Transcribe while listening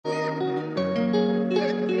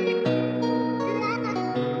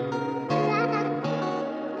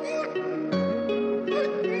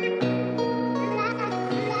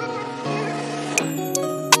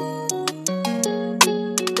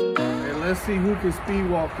who can speed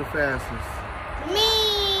walk the fastest. Me.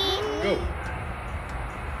 Go.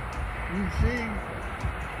 You see.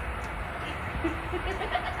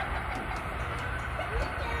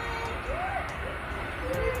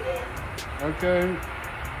 Okay.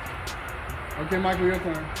 Okay, Michael, your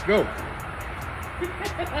turn. Go.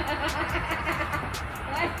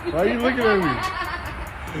 Why are you looking at me?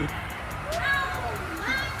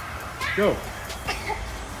 Go.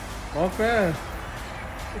 Walk fast.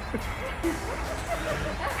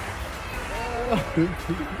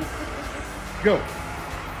 Go.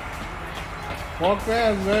 Walk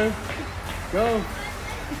fast, man. Go.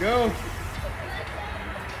 Go.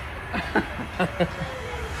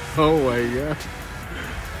 Oh my God.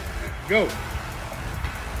 Go.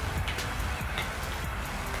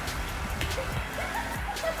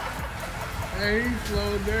 Hey, he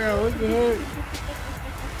slowed down. What the heck?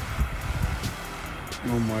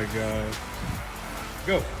 Oh my God.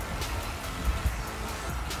 Go.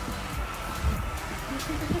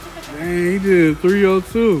 Dang, he did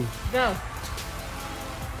 3:02. Go.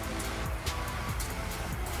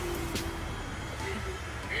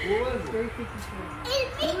 What was it? 3:54.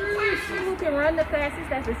 Who can run the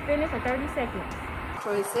fastest after spinning for 30 seconds?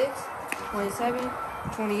 26, 27,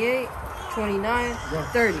 28, 29,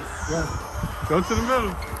 30. Go. Go to the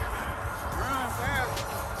middle.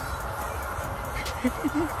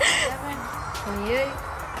 28,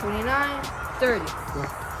 29, 30.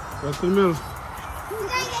 Go to the middle.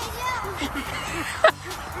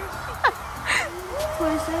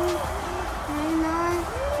 27, 29.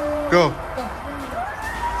 Go. Go.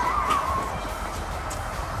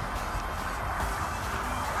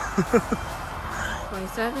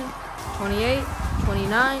 27, 28,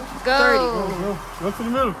 29, Go. 30. Go. Go to the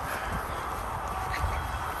middle.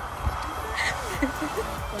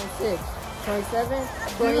 26, 27,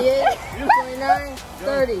 28, 29,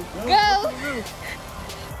 30. Go.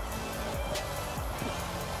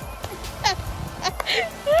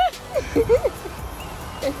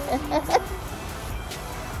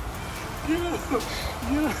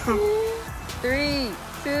 Three,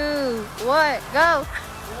 two, one, go.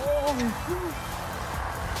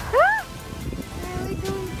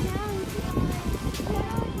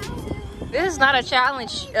 This is not a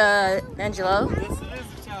challenge, Angelo. Yes, it is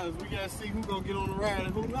a challenge. We gotta see who gonna get on the ride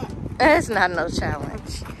and who not. It's not no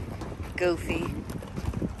challenge. Goofy. We know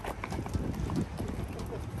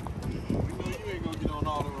you ain't gonna get on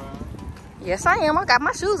all the rides. Yes, I am. I got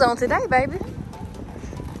my shoes on today, baby.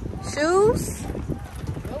 Shoes.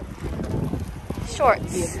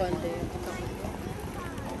 Shorts. Be a fun day.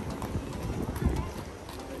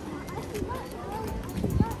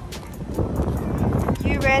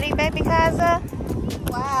 You ready, baby Kaza?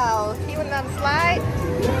 Wow, he went on the slide.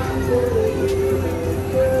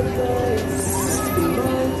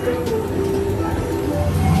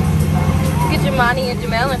 Get Jamani and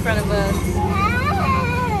Jamel in front of us.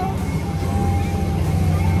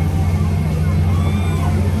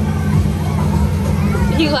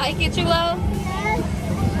 You like it, Chulo?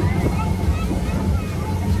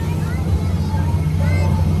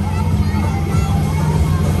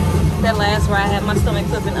 That last ride had my stomach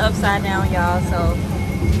flipping upside down, y'all, so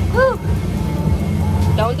whew.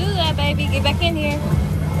 Don't do that, baby. Get back in here.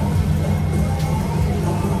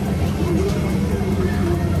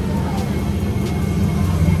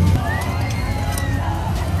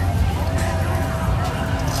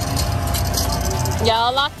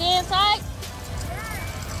 Y'all locked in tight?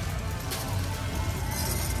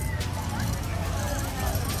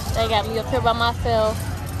 They got me up here by myself.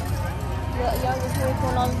 Y'all just here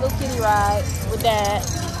going on a little kitty ride with Dad.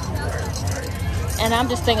 And I'm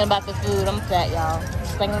just thinking about the food. I'm fat, y'all.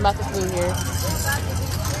 Just thinking about the food here.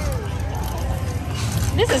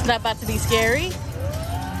 This is not about to be scary.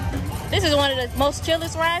 This is one of the most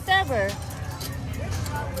chillest rides ever.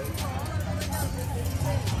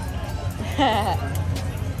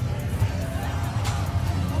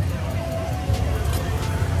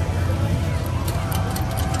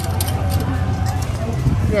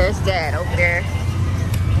 There's Dad over there.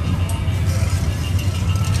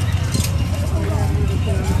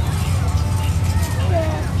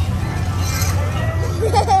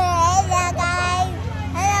 Hello guys.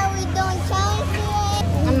 Hello, we doing challenge today.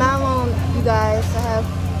 I'm not alone, you guys. I have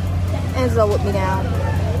Angelo with me now.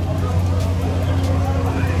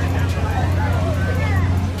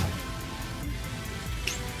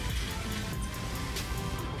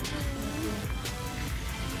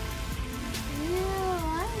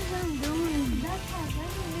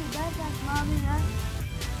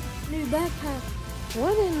 New backpack.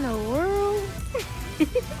 What in the world?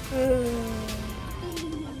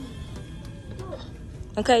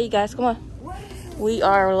 Okay, you guys, come on. We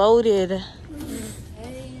are loaded.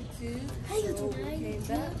 Hey, YouTube. So we came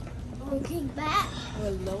back. We came back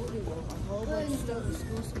We're loaded with a whole bunch of stuff, the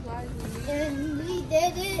school supplies we need. and we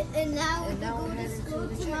did it, and now we And now go we're to heading school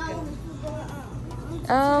to the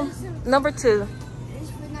tomorrow. Number 2.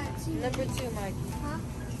 It's for 19. Number 2, Mikey. Huh?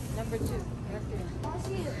 Number 2. Right there. I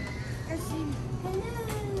see you. I see you. Hello.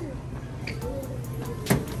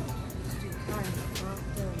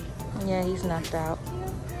 Yeah, he's knocked out.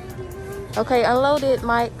 Okay, unload it,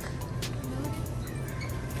 Mike.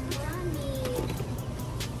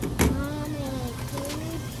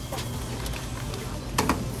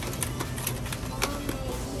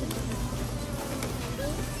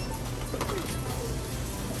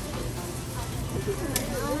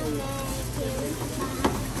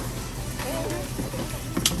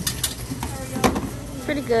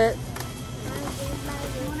 Pretty good.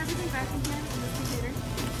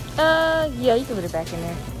 Yeah, you can put it back in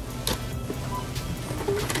there.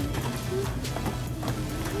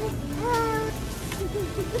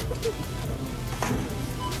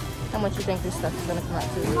 How much you think this stuff is gonna come out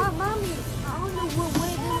to? Mommy, I don't know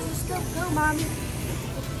where does this stuff go, Mommy?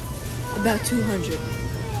 About 200.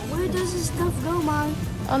 Where does this stuff go, Mommy?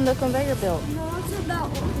 On the conveyor belt. No, it's about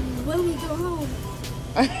when we go home.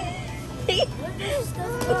 Where does this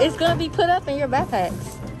stuff go? It's gonna be put up in your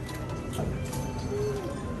backpacks.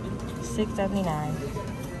 $6.79.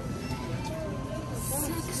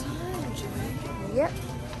 600. Yep.